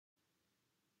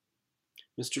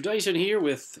Mr. Dyson here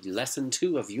with Lesson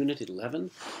 2 of Unit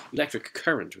 11, Electric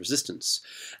Current, Resistance,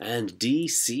 and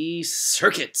DC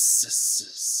Circuits.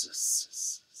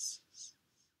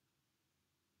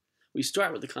 We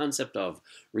start with the concept of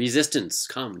resistance.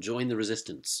 Come, join the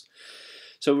resistance.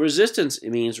 So resistance,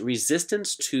 it means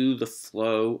resistance to the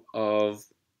flow of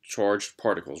charged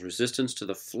particles, resistance to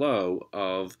the flow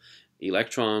of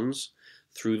electrons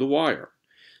through the wire.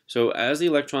 So as the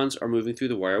electrons are moving through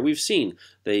the wire, we've seen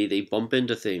they bump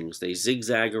into things, they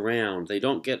zigzag around, they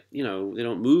don't get, they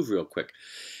don't move real quick.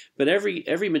 But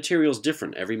every material is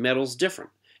different, every metal is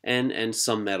different. And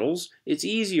some metals, it's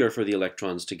easier for the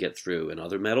electrons to get through, and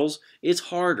other metals, it's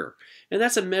harder. And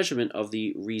that's a measurement of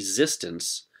the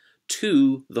resistance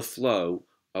to the flow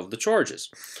of the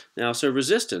charges. Now, so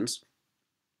resistance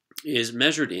is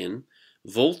measured in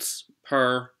volts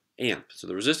per amp. So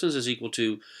the resistance is equal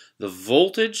to the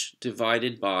voltage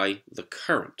divided by the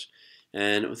current.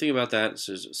 And think about that.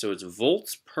 So it's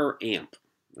volts per amp,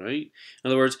 right? In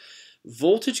other words,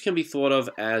 voltage can be thought of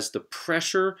as the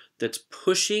pressure that's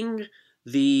pushing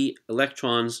the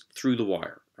electrons through the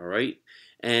wire, all right?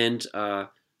 And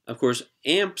of course,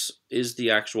 amps is the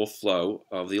actual flow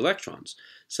of the electrons.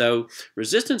 So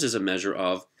resistance is a measure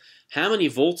of how many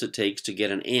volts it takes to get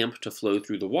an amp to flow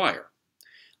through the wire.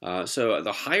 So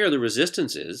the higher the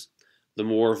resistance is, the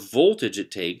more voltage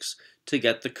it takes to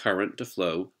get the current to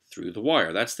flow through the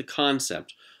wire. That's the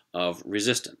concept of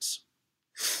resistance.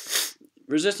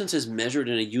 Resistance is measured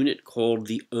in a unit called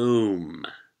the ohm.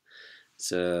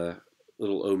 It's a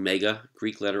little omega.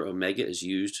 Greek letter omega is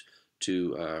used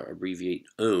to abbreviate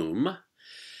ohm.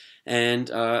 And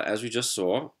as we just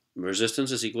saw,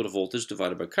 resistance is equal to voltage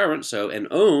divided by current. So an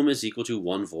ohm is equal to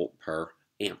 1 volt per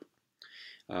amp.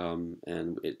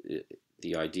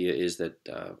 The idea is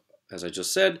that, as I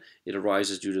just said, it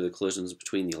arises due to the collisions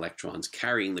between the electrons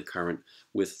carrying the current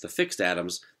with the fixed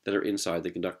atoms that are inside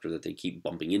the conductor that they keep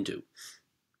bumping into.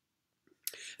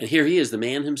 And here he is, the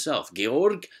man himself,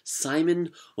 Georg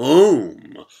Simon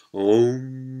Ohm.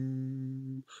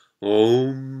 Ohm.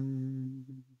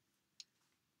 Ohm.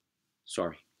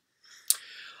 Sorry.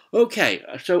 Okay,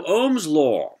 so Ohm's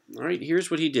law. All right, here's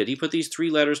what he did. He put these 3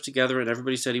 letters together and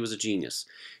everybody said he was a genius.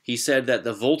 He said that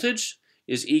the voltage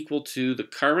is equal to the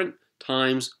current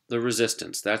times the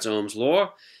resistance. That's Ohm's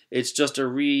law. It's just a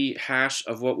rehash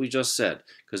of what we just said.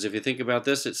 Because if you think about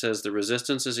this, it says the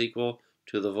resistance is equal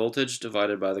to the voltage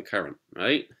divided by the current,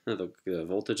 right? The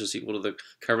voltage is equal to the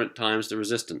current times the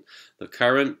resistance. The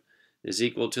current is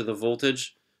equal to the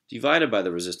voltage divided by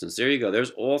the resistance. There you go.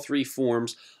 There's all 3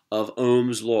 forms of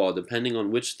Ohm's law, depending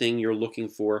on which thing you're looking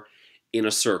for in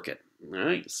a circuit. All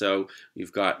right, so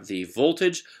you've got the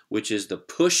voltage, which is the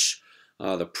push,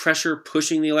 the pressure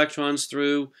pushing the electrons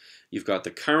through. You've got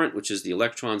the current, which is the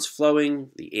electrons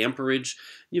flowing, the amperage.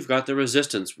 You've got the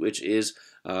resistance, which is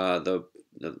the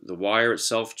wire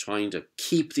itself trying to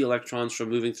keep the electrons from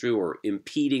moving through or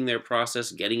impeding their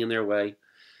process, getting in their way.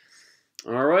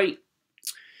 All right.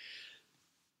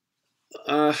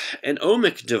 An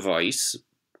ohmic device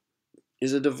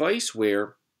is a device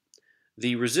where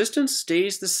the resistance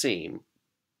stays the same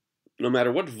no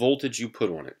matter what voltage you put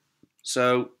on it.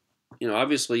 So,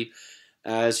 obviously,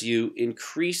 as you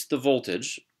increase the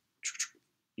voltage,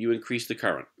 you increase the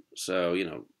current. So,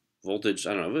 voltage,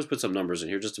 I don't know, let's put some numbers in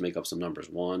here just to make up some numbers.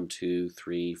 1, 2,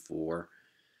 3, 4.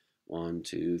 1,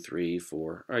 2, 3,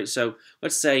 4. All right, so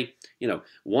let's say,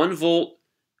 1 volt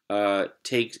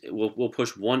will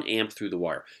push 1 amp through the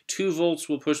wire. 2 volts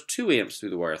will push 2 amps through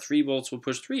the wire. 3 volts will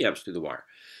push 3 amps through the wire.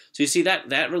 So you see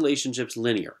that relationship's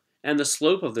linear. And the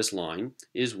slope of this line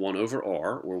is 1 over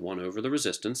R, or 1 over the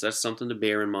resistance. That's something to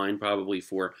bear in mind probably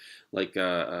for like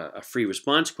a free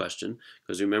response question,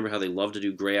 because remember how they love to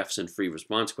do graphs in free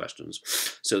response questions.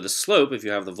 So the slope, if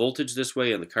you have the voltage this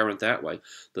way and the current that way,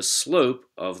 the slope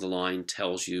of the line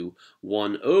tells you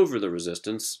 1 over the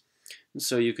resistance. And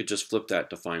so you could just flip that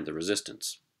to find the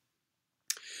resistance.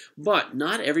 But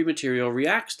not every material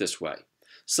reacts this way.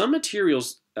 Some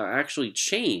materials actually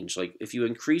change. Like if you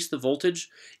increase the voltage,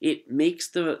 it makes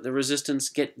the resistance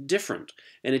get different.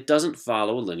 And it doesn't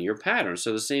follow a linear pattern.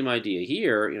 So the same idea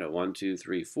here, 1, 2,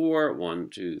 3, 4, 1,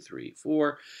 2, 3,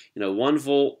 4. 1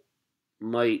 volt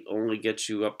might only get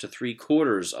you up to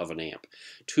 3/4 of an amp.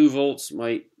 2 volts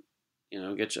might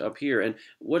get you up here. And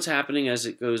what's happening as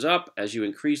it goes up, as you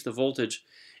increase the voltage,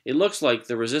 it looks like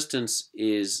the resistance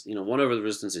is, 1 over the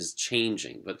resistance is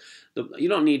changing. But you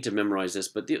don't need to memorize this.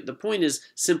 But the point is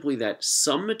simply that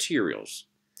some materials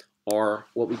are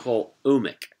what we call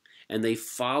ohmic. And they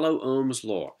follow Ohm's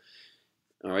law.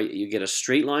 All right, you get a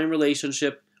straight line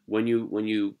relationship when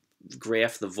you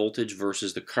graph the voltage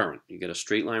versus the current. You get a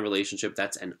straight line relationship.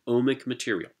 That's an ohmic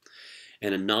material.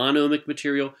 And a non-ohmic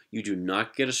material, you do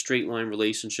not get a straight line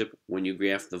relationship when you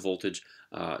graph the voltage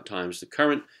times the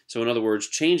current. So in other words,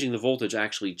 changing the voltage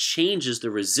actually changes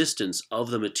the resistance of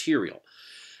the material.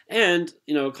 And,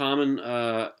 you know, a common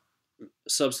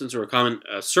substance or a common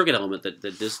circuit element that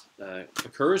this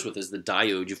occurs with is the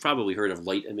diode. You've probably heard of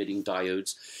light-emitting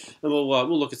diodes. And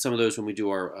we'll look at some of those when we do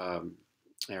our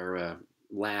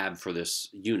lab for this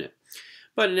unit.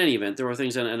 But in any event, there are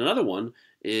things, and another one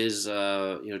is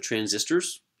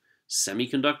transistors,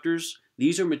 semiconductors.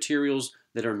 These are materials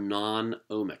that are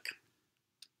non-ohmic.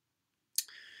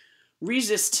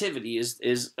 Resistivity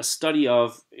is a study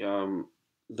of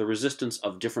the resistance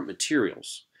of different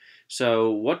materials. So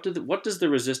what does the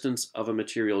resistance of a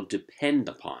material depend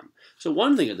upon? So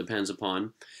one thing it depends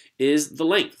upon is the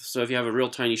length. So if you have a real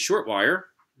tiny short wire,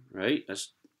 right,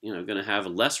 that's going to have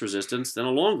less resistance than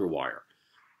a longer wire.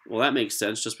 Well, that makes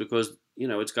sense just because,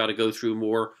 it's got to go through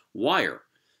more wire.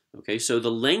 Okay, so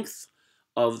the length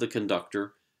of the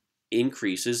conductor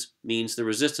increases means the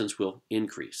resistance will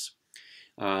increase.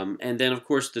 And then, of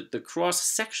course, the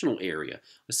cross-sectional area.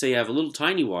 Let's say you have a little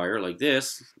tiny wire like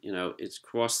this, its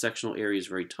cross-sectional area is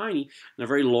very tiny, and a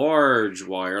very large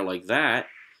wire like that,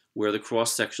 where the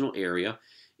cross-sectional area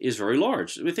is very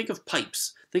large. I mean, think of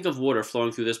pipes. Think of water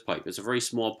flowing through this pipe. It's a very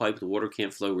small pipe. The water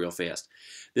can't flow real fast.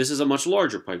 This is a much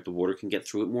larger pipe. The water can get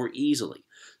through it more easily.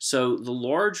 So the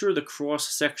larger the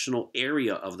cross-sectional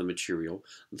area of the material,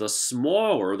 the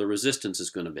smaller the resistance is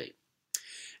going to be.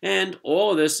 And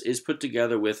all of this is put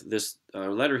together with this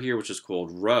letter here, which is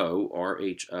called rho,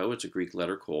 R-H-O. It's a Greek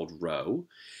letter called rho.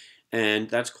 And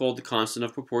that's called the constant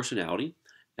of proportionality.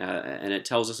 And it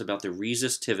tells us about the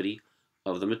resistivity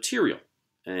of the material.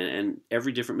 And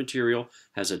every different material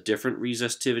has a different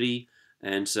resistivity.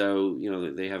 And so,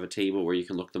 they have a table where you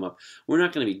can look them up. We're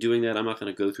not going to be doing that. I'm not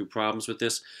going to go through problems with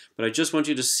this. But I just want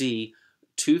you to see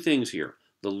two things here.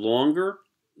 The longer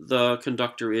the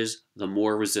conductor is, the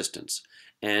more resistance.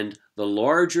 And the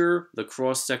larger the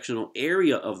cross-sectional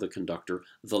area of the conductor,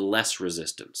 the less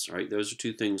resistance. Right? Those are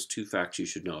two facts you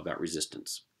should know about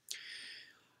resistance.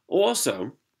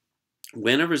 Also,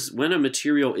 when a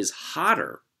material is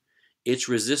hotter, its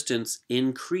resistance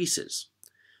increases.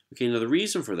 Okay, now the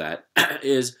reason for that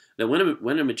is that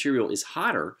when a material is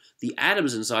hotter, the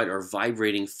atoms inside are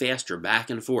vibrating faster back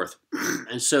and forth.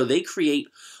 And so they create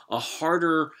a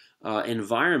harder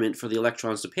environment for the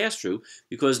electrons to pass through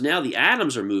because now the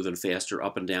atoms are moving faster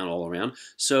up and down all around.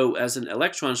 So as an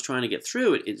electron's trying to get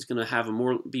through it, it's going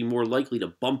to be more likely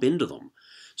to bump into them.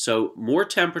 So more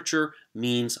temperature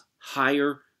means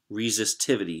higher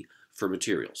resistivity for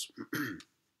materials.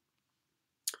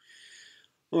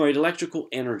 All right, electrical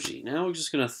energy. Now we're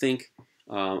just going to think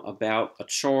about a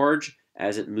charge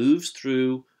as it moves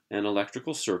through an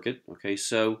electrical circuit. Okay,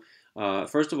 so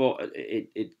first of all,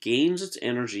 it gains its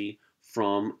energy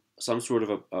from some sort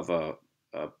of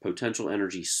a potential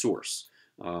energy source.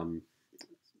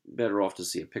 Better off to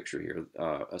see a picture here,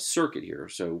 a circuit here.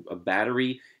 So a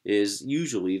battery is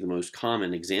usually the most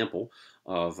common example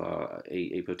of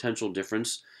a potential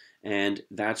difference, and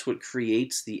that's what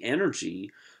creates the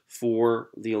energy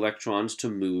for the electrons to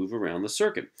move around the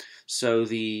circuit. So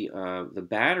the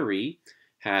battery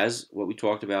has what we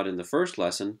talked about in the first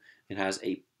lesson. It has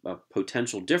a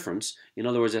potential difference. In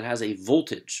other words, it has a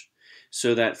voltage.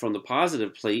 So that from the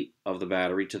positive plate of the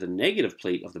battery to the negative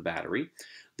plate of the battery,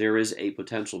 there is a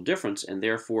potential difference, and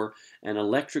therefore an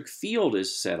electric field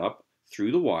is set up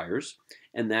through the wires,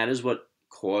 and that is what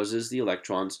causes the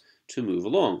electrons to move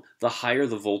along. The higher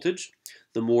the voltage,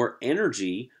 the more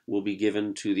energy will be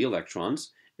given to the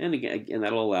electrons, and again,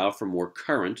 that'll allow for more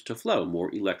current to flow.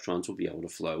 More electrons will be able to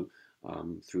flow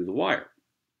through the wire.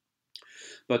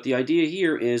 But the idea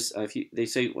here is, they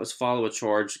say, let's follow a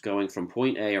charge going from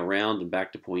point A around and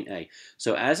back to point A.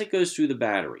 So as it goes through the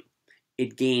battery,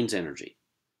 it gains energy.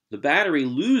 The battery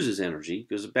loses energy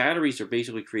because the batteries are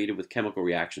basically created with chemical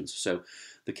reactions. So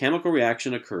the chemical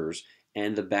reaction occurs,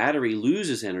 and the battery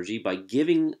loses energy by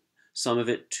giving some of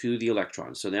it to the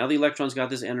electrons. So now the electron's got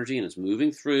this energy and it's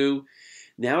moving through.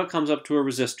 Now it comes up to a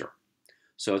resistor.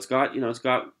 So it's got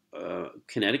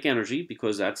kinetic energy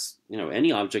because that's,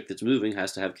 any object that's moving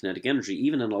has to have kinetic energy,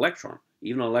 even an electron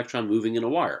moving in a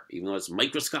wire, even though it's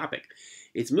microscopic.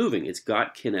 It's moving, it's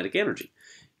got kinetic energy.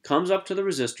 Comes up to the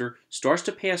resistor, starts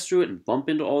to pass through it and bump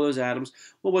into all those atoms.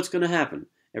 Well, what's going to happen?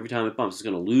 Every time it bumps, it's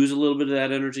going to lose a little bit of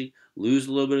that energy, lose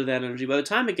a little bit of that energy. By the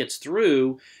time it gets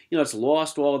through, it's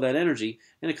lost all of that energy,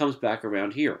 and it comes back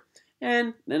around here.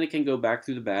 And then it can go back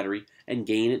through the battery and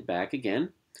gain it back again,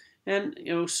 and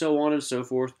so on and so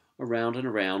forth, around and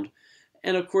around.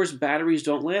 And of course, batteries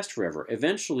don't last forever.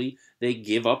 Eventually, they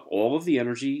give up all of the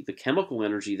energy, the chemical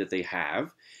energy that they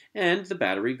have, and the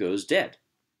battery goes dead.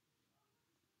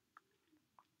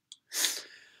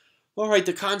 All right,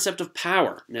 the concept of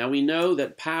power. Now we know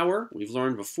that power, we've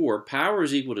learned before, power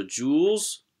is equal to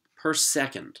joules per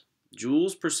second.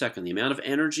 Joules per second, the amount of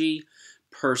energy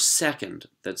per second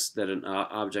that an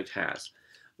object has,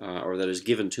 or that is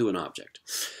given to an object.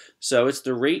 So it's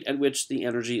the rate at which the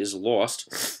energy is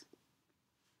lost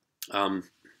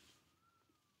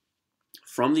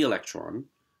from the electron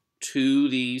to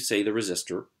the, say, the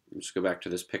resistor. Let's go back to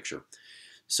this picture.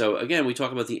 So again, we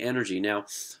talk about the energy. Now,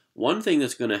 one thing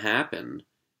that's going to happen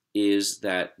is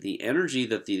that the energy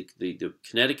that the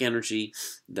kinetic energy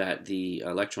that the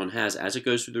electron has as it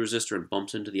goes through the resistor and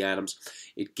bumps into the atoms,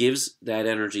 it gives that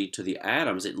energy to the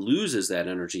atoms. It loses that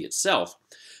energy itself.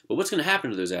 But what's going to happen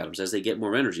to those atoms as they get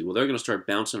more energy? Well, they're going to start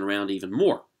bouncing around even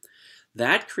more.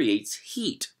 That creates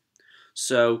heat.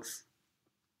 So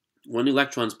when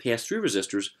electrons pass through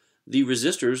resistors, the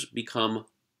resistors become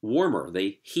warmer.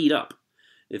 They heat up.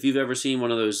 If you've ever seen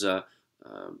one of those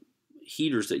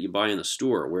heaters that you buy in the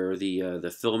store where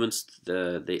the filaments,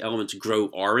 the elements grow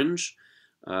orange,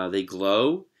 they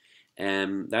glow,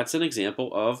 and that's an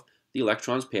example of the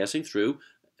electrons passing through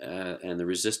and the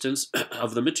resistance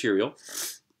of the material,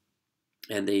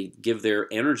 and they give their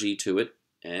energy to it,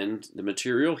 and the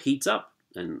material heats up,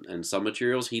 and some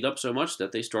materials heat up so much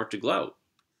that they start to glow.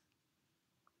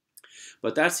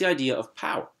 But that's the idea of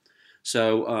power.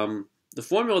 So the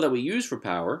formula that we use for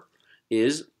power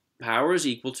is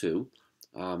equal to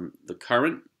the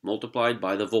current multiplied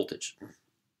by the voltage.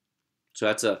 So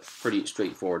that's a pretty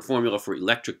straightforward formula for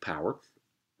electric power.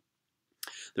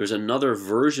 There's another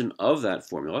version of that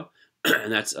formula,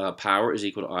 and that's power is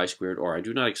equal to I squared R. I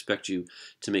do not expect you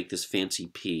to make this fancy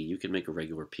P. You can make a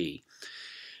regular P.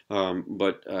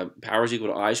 But power is equal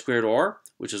to I squared R,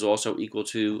 which is also equal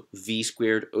to V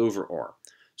squared over R.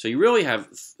 So you really have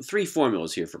three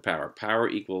formulas here for power. Power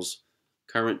equals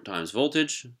current times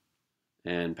voltage,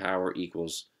 and power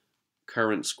equals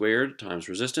current squared times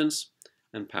resistance,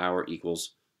 and power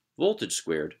equals voltage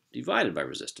squared divided by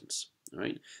resistance. All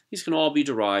right? These can all be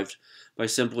derived by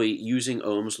simply using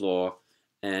Ohm's law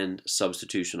and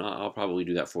substitution. I'll probably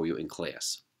do that for you in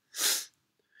class.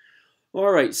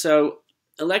 All right, so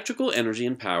electrical energy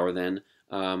and power then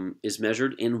is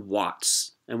measured in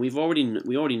watts, and we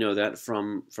already know that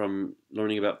from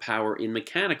learning about power in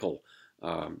mechanical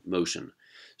motion.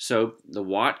 So the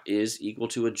watt is equal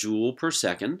to a joule per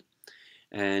second,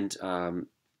 and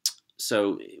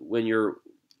so when you're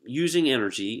using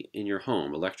energy in your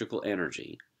home, electrical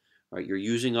energy, right, you're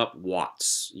using up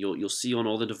watts. You'll see on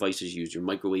all the devices used, your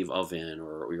microwave oven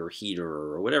or your heater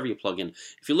or whatever you plug in.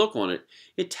 If you look on it,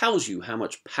 it tells you how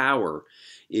much power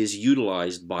is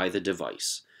utilized by the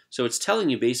device. So it's telling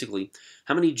you basically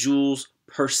how many joules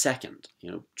per second.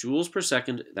 You know, joules per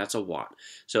second, that's a watt.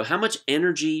 So how much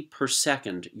energy per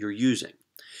second you're using.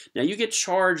 Now you get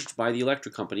charged by the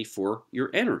electric company for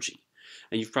your energy.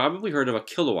 And you've probably heard of a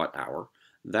kilowatt hour.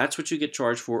 That's what you get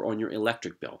charged for on your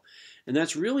electric bill. And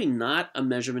that's really not a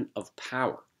measurement of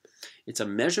power. It's a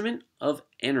measurement of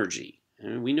energy.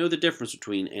 And we know the difference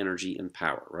between energy and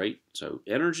power, right? So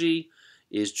energy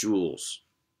is joules,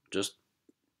 just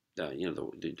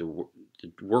the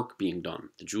work being done,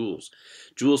 the joules.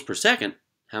 Joules per second,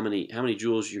 how many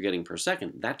joules you're getting per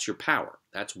second, that's your power.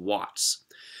 That's watts.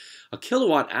 A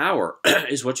kilowatt hour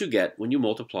is what you get when you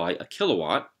multiply a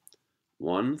kilowatt,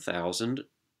 1,000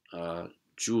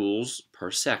 joules per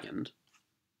second,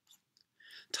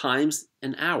 times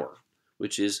an hour,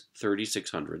 which is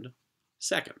 3,600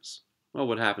 seconds. Well,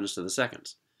 what happens to the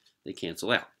seconds? They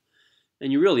cancel out.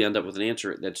 And you really end up with an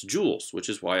answer that's joules, which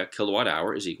is why a kilowatt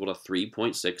hour is equal to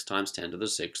 3.6 times 10 to the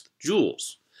 6th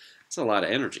joules. That's a lot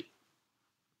of energy.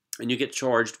 And you get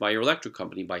charged by your electric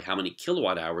company by how many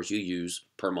kilowatt hours you use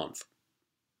per month.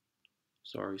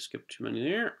 Sorry, skipped too many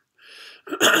there.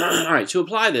 All right, to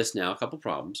apply this now, a couple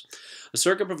problems. A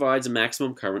circuit provides a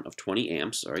maximum current of 20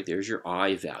 amps. All right, there's your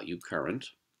I value, current.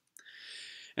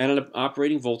 And an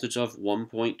operating voltage of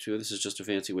 1.2. This is just a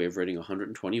fancy way of writing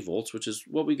 120 volts, which is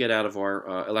what we get out of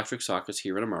our electric sockets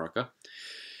here in America.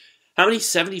 How many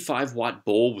 75-watt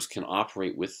bulbs can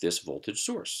operate with this voltage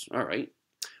source? All right.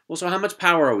 Well, so how much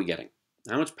power are we getting?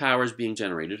 How much power is being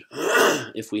generated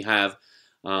if we have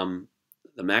the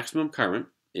maximum current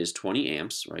is 20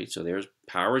 amps, right? So there's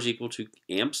power is equal to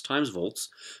amps times volts.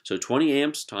 So 20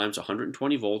 amps times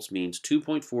 120 volts means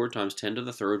 2.4 times 10 to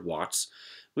the third watts,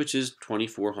 which is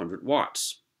 2,400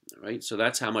 watts, right? So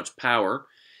that's how much power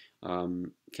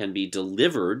can be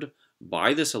delivered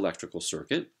by this electrical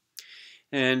circuit.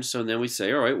 And so then we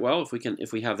say, all right, well,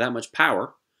 if we have that much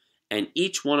power, and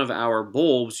each one of our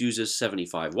bulbs uses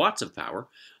 75 watts of power,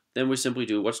 then we simply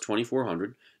do what's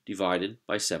 2400 divided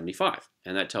by 75.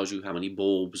 And that tells you how many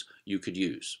bulbs you could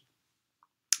use.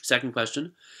 Second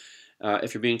question,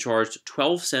 if you're being charged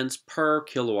 12 cents per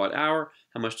kilowatt hour,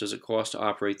 how much does it cost to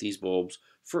operate these bulbs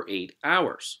for 8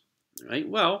 hours? Right?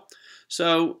 Well,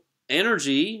 so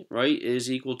energy, right,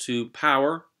 is equal to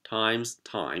power times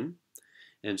time.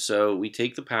 And so we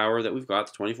take the power that we've got,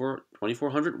 the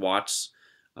 2400 watts,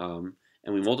 and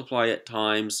we multiply it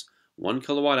times 1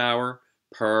 kilowatt hour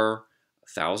per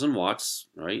 1,000 watts,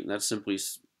 right? And that's simply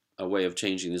a way of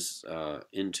changing this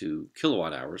into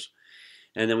kilowatt hours.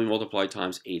 And then we multiply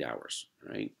times 8 hours,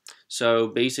 right? So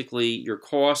basically your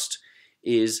cost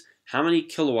is how many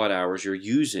kilowatt hours you're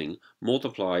using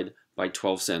multiplied by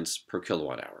 12 cents per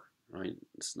kilowatt hour, right?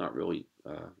 It's not really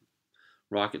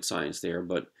rocket science there,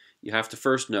 but you have to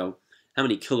first know how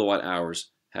many kilowatt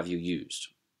hours have you used.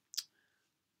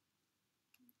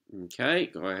 Okay,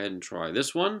 go ahead and try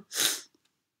this one.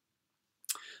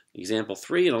 Example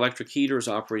 3, an electric heater is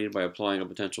operated by applying a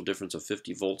potential difference of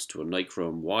 50 volts to a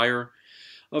nichrome wire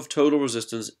of total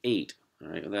resistance 8. All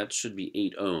right, that should be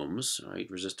 8 ohms. All right,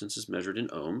 resistance is measured in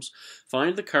ohms.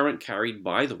 Find the current carried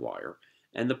by the wire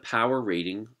and the power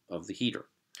rating of the heater.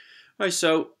 All right,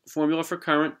 so formula for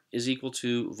current is equal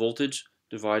to voltage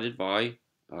divided by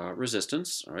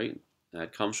resistance. All right,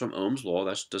 that comes from Ohm's law.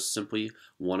 That's just simply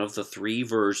one of the 3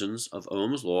 versions of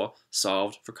Ohm's law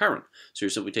solved for current. So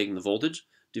you're simply taking the voltage,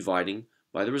 dividing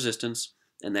by the resistance,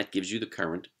 and that gives you the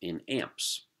current in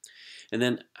amps. And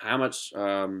then how much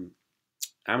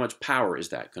power is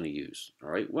that going to use? All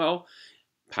right, well,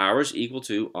 power is equal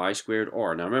to I squared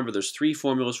R. Now remember, there's 3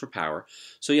 formulas for power,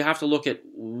 so you have to look at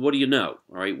what do you know?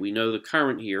 All right, we know the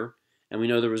current here, and we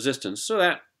know the resistance, so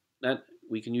that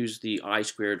we can use the I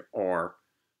squared R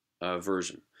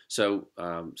version. So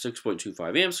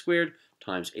 6.25 amps squared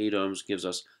times 8 ohms gives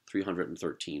us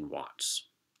 313 watts.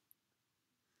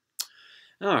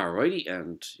 Alrighty,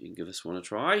 and you can give this one a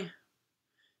try.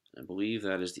 I believe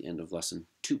that is the end of lesson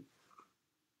 2.